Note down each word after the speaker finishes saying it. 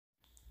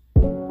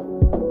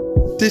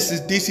This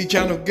is DC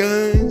Channel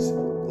Guns.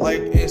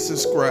 Like and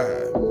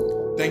subscribe.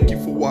 Thank you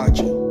for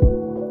watching.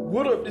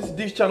 What up? This is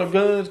DC Channel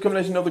Guns coming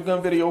at you another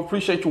gun video.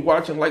 Appreciate you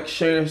watching, like,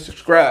 share, and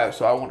subscribe.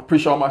 So I want to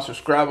appreciate all my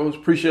subscribers,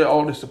 appreciate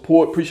all the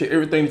support, appreciate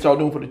everything that y'all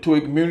doing for the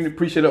Toy community,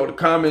 appreciate all the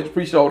comments,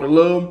 appreciate all the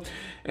love.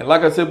 And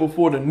like I said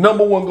before, the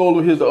 #1 goal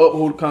of here is to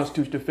uphold the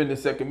Constitution, defend the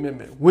Second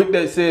Amendment. With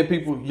that said,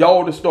 people,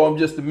 y'all the star, I'm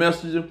just the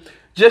messenger,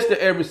 just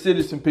the average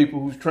citizen, people,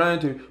 who's trying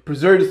to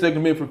preserve the Second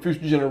Amendment for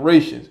future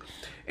generations.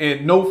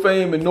 And no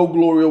fame and no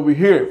glory over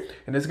here.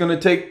 And it's going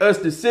to take us,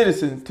 the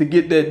citizens, to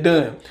get that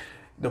done.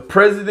 The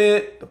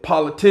president, the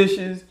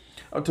politicians,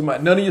 I'm talking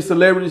about none of your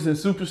celebrities and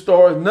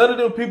superstars, none of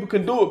them people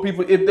can do it,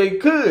 people. If they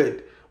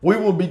could, we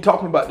will be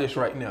talking about this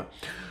right now.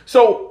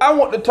 So I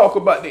want to talk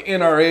about the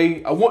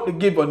NRA. I want to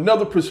give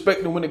another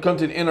perspective when it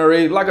comes to the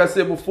NRA. Like I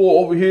said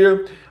before over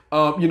here,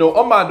 I'm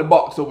out of the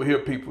box over here,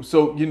 people.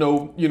 So,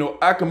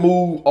 I can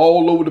move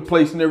all over the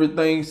place and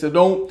everything. So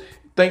don't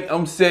think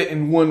I'm set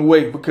in one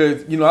way,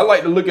 because, I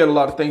like to look at a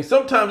lot of things.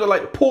 Sometimes I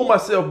like to pull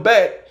myself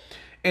back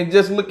and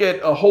just look at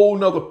a whole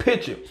nother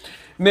picture.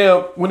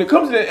 Now, when it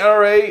comes to the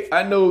NRA,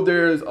 I know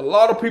there's a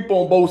lot of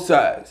people on both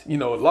sides. A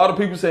lot of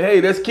people say,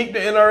 hey, let's keep the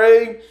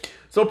NRA.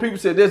 Some people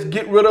say, let's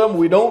get rid of them.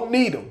 We don't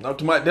need them.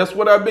 That's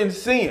what I've been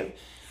seeing.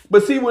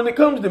 But see, when it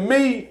comes to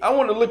me, I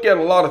want to look at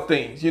a lot of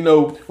things.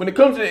 When it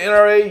comes to the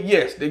NRA,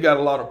 yes, they got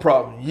a lot of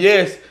problems.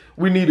 Yes,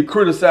 we need to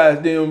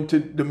criticize them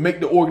to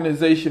make the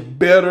organization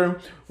better.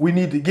 We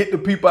need to get the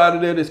people out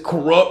of there that's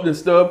corrupt and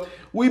stuff.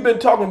 We've been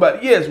talking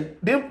about, yes,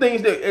 them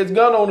things that as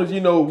gun owners,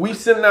 we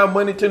sending out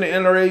money to the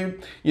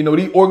NRA,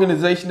 the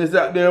organization that's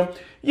out there.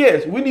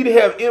 Yes, we need to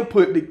have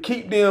input to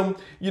keep them,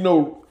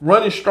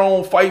 running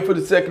strong, fight for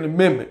the Second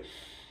Amendment.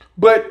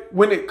 But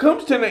when it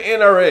comes to the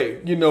NRA,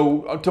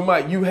 I'm talking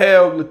about, you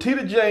have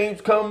Letitia James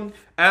come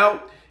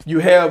out, you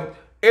have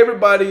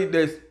everybody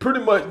that's pretty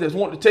much that's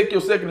wanting to take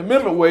your Second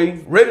Amendment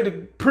way, ready to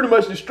pretty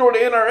much destroy the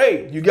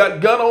NRA. You got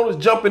gun owners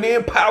jumping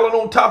in, piling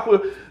on top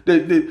of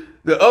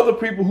the other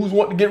people who's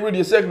wanting to get rid of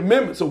your Second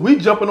Amendment. So we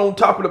jumping on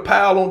top of the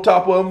pile, on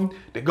top of them.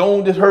 They're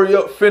going to just hurry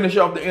up, finish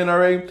off the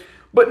NRA.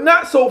 But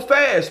not so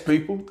fast,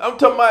 people. I'm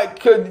talking about,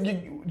 because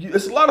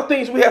it's a lot of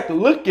things we have to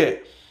look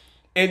at.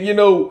 And,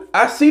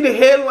 I see the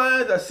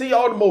headlines, I see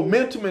all the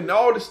momentum and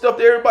all the stuff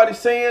that everybody's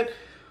saying.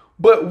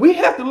 But we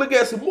have to look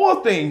at some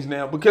more things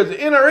now, because the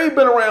NRA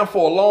been around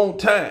for a long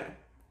time.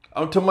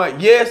 I'm talking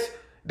about, yes,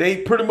 they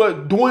pretty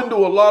much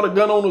dwindle a lot of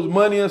gun owners'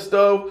 money and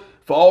stuff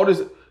for all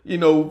this,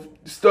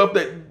 stuff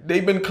that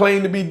they've been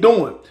claimed to be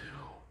doing.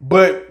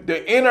 But the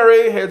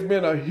NRA has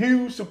been a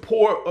huge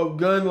support of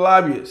gun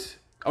lobbyists.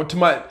 I'm talking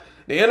about,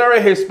 the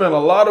NRA has spent a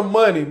lot of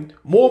money,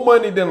 more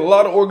money than a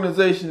lot of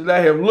organizations that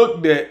I have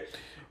looked at,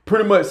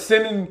 pretty much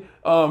sending,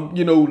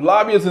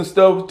 lobbyists and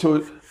stuff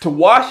to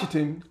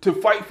Washington to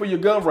fight for your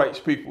gun rights,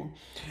 people.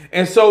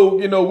 And so,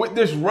 with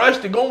this rush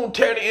to go and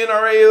tear the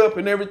NRA up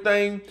and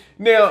everything,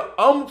 now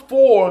I'm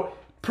for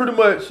pretty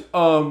much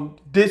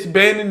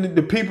disbanding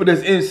the people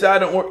that's inside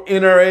the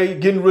NRA,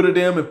 getting rid of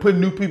them and putting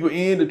new people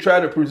in to try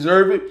to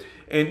preserve it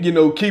and,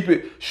 keep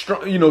it,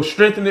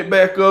 strengthen it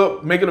back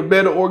up, make it a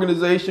better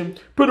organization.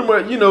 Pretty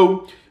much,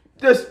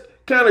 just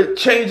kind of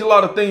change a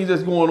lot of things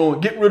that's going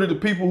on. Get rid of the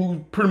people who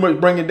pretty much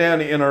bringing down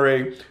the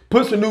NRA,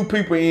 put some new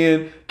people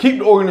in, keep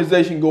the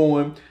organization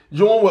going,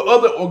 join with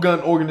other gun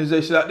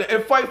organizations out there,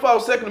 and fight for our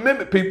Second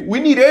Amendment, people. We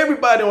need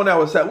everybody on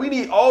our side. We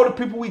need all the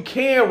people we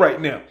can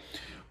right now,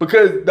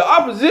 because the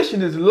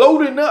opposition is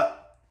loading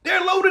up.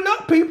 They're loading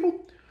up,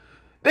 people.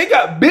 They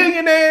got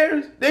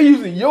billionaires. They're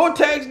using your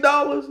tax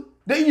dollars.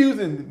 They're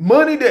using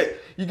money that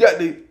you got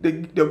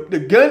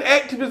the gun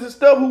activists and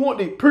stuff who want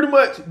to pretty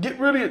much get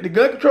rid of the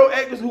gun control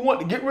activists who want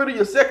to get rid of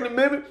your Second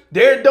Amendment.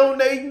 They're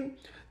donating.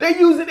 They're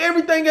using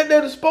everything at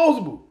their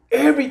disposal.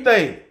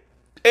 Everything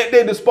at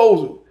their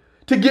disposal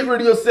to get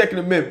rid of your Second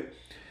Amendment.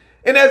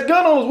 And as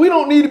gun owners, we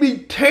don't need to be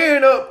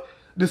tearing up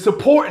the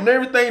support and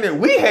everything that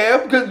we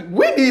have, because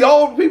we need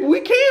all the people we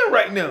can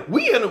right now.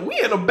 We in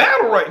a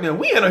battle right now.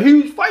 We in a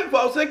huge fight for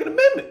our Second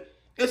Amendment.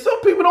 And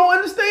some people don't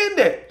understand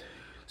that.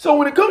 So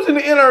when it comes to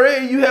the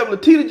NRA, you have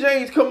Letitia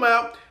James come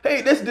out,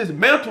 hey, that's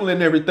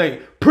dismantling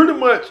everything. Pretty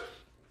much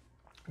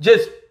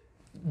just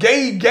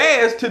gave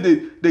gas to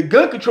the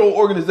gun control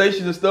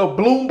organizations and stuff.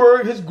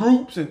 Bloomberg, his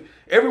groups, and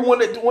everyone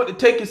that wanted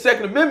to take his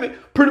Second Amendment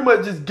pretty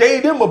much just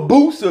gave them a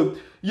boost of,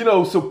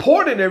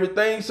 support and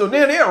everything. So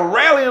now they're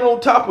rallying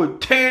on top of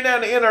tearing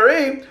down the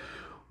NRA.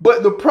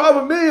 But the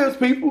problem is,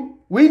 people,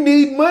 we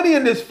need money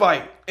in this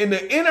fight. And the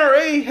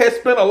NRA has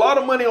spent a lot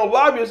of money on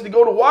lobbyists to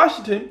go to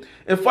Washington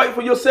and fight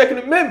for your Second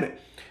Amendment.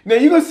 Now,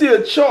 you're going to see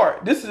a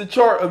chart. This is a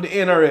chart of the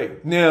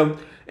NRA. Now,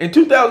 in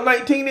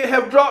 2019, they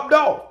have dropped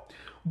off.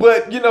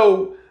 But,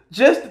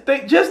 just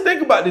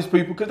think about this,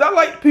 people, because I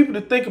like people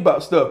to think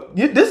about stuff.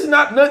 This is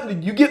not nothing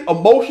that you get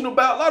emotional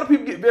about. A lot of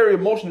people get very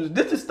emotional.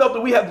 This is stuff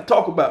that we have to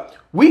talk about.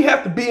 We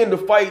have to be in the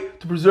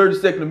fight to preserve the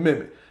Second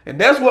Amendment. And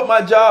that's what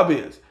my job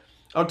is.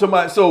 I'm talking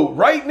about, so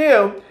right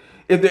now,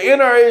 if the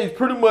NRA is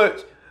pretty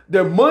much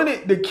their money,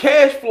 the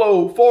cash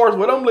flow, as far as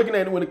what I'm looking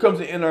at when it comes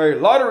to NRA, a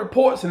lot of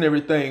reports and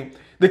everything,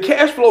 the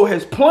cash flow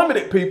has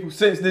plummeted, people,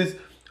 since this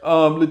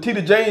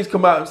Latita James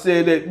come out and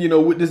said that,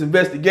 with this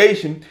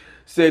investigation,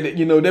 said that,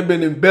 they've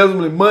been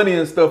embezzling money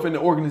and stuff in the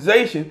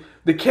organization.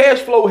 The cash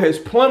flow has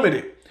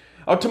plummeted.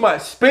 I'm talking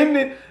about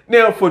spending.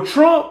 Now, for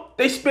Trump,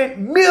 they spent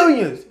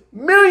millions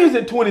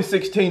in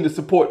 2016 to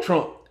support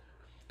Trump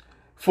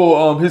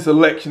for his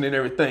election and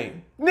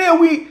everything. Now,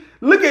 we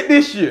look at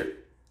this year.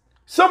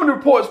 Some of the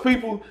reports,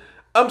 people,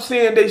 I'm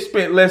saying they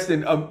spent less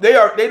than, they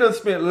done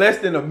spent less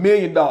than $1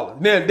 million. Now,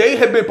 they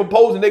have been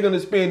proposing they're going to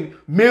spend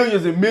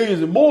millions and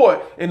millions and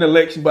more in the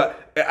election,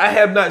 but I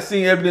have not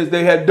seen evidence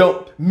they had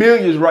dumped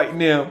millions right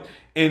now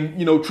in,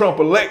 Trump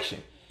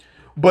election.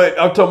 But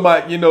I'm talking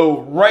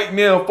about, right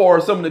now,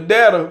 for some of the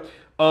data,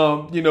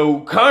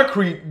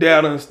 concrete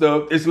data and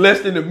stuff, it's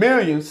less than $1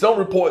 million. Some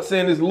reports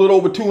saying it's a little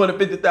over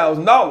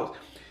 $250,000.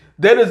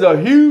 That is a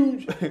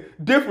huge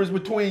difference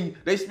between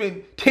they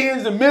spent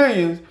tens of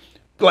millions,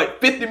 like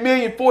 50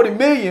 million, 40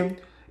 million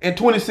in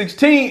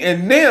 2016,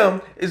 and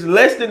now it's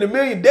less than $1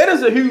 million. That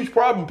is a huge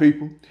problem,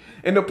 people.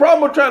 And the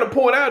problem I'm trying to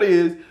point out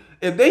is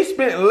if they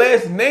spent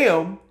less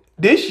now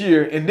this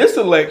year in this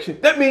election,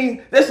 that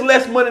means that's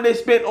less money they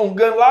spent on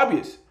gun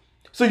lobbyists.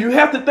 So you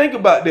have to think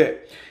about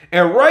that.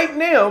 And right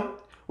now,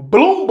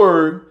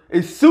 Bloomberg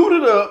is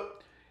suited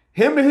up,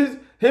 him and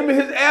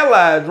his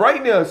allies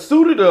right now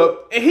suited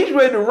up, and he's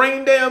ready to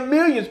rain down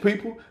millions,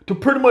 people, to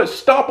pretty much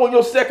stomp on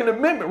your Second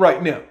Amendment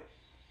right now.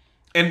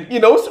 And,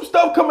 some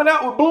stuff coming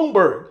out with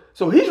Bloomberg.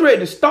 So he's ready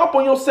to stomp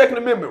on your Second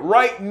Amendment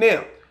right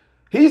now.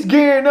 He's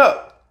gearing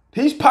up.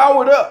 He's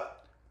powered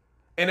up.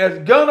 And as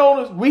gun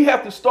owners, we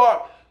have to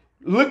start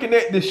looking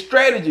at this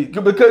strategy,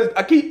 because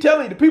I keep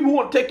telling you, the people who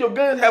want to take your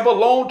guns have a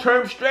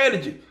long-term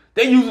strategy.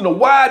 They're using a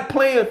wide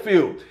playing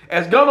field.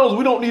 As gun owners,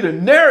 we don't need to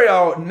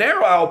narrow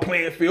our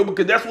playing field,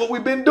 because that's what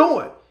we've been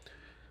doing.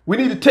 We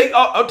need to take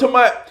up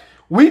to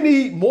we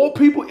need more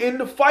people in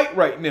the fight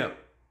right now.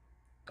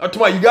 I'm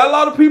talking about, you got a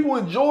lot of people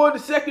enjoying the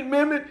Second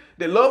Amendment.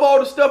 They love all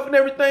the stuff and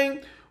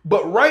everything.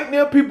 But right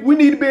now, people, we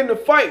need to be in the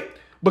fight,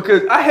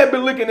 because I have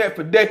been looking at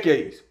for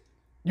decades.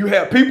 You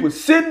have people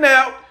sitting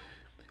out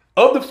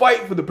of the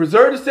fight for the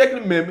preserve the Second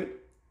Amendment.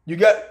 You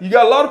got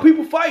a lot of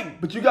people fighting,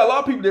 but you got a lot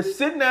of people that's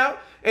sitting out,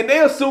 and they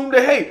assume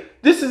that, hey,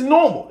 this is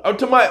normal. I'm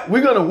talking about,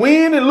 we're gonna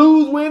win and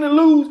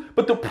lose.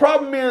 But the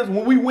problem is,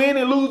 when we win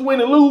and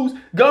lose,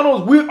 gun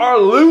owners, we are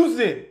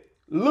losing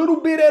little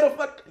bit at a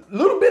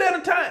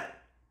time.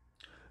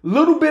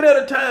 Little bit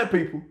at a time,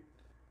 people.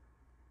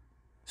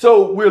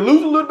 So we're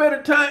losing a little bit at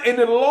a time, and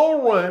in the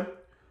long run,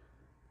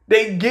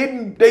 they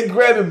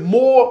grabbing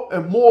more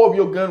and more of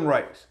your gun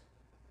rights.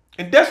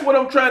 And that's what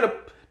I'm trying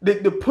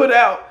to put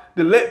out,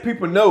 to let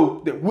people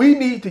know that we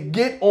need to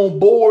get on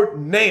board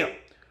now.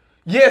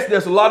 Yes,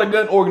 there's a lot of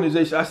gun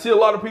organizations. I see a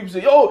lot of people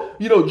say, oh,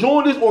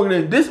 join this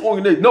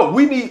organization. No,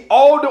 we need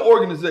all the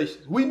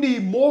organizations. We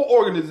need more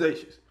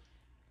organizations.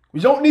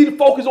 We don't need to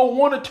focus on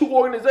one or two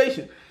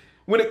organizations.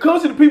 When it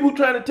comes to the people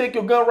trying to take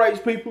your gun rights,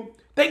 people,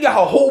 they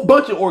got a whole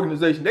bunch of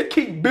organizations. They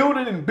keep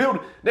building and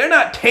building. They're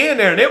not tearing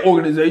down their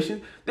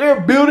organization.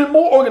 They're building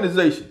more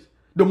organizations.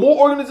 The more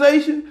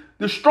organizations,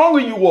 the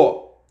stronger you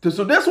are.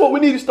 So that's what we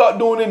need to start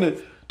doing in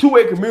the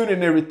two-way community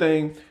and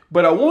everything.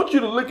 But I want you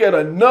to look at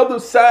another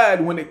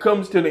side when it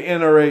comes to the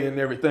NRA and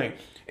everything.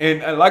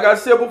 And like I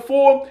said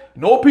before,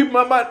 people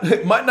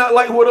might not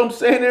like what I'm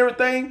saying and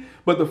everything,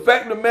 but the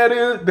fact of the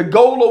matter is, the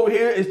goal over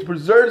here is to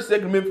preserve the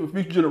Second Amendment for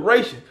future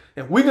generations.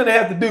 And we're going to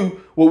have to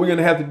do what we're going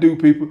to have to do,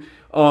 people.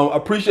 I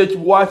appreciate you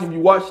watching. If you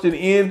watched to the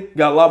end,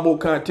 got a lot more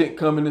content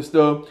coming and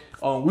stuff.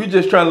 We're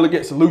just trying to look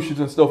at solutions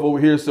and stuff over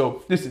here.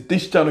 So this is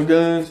DC Channel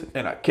Guns,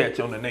 and I'll catch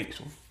you on the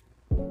next one.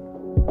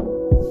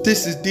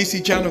 This is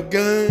DC Channel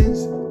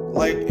Guns.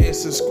 Like and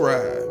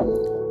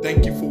subscribe.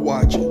 Thank you for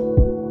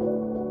watching.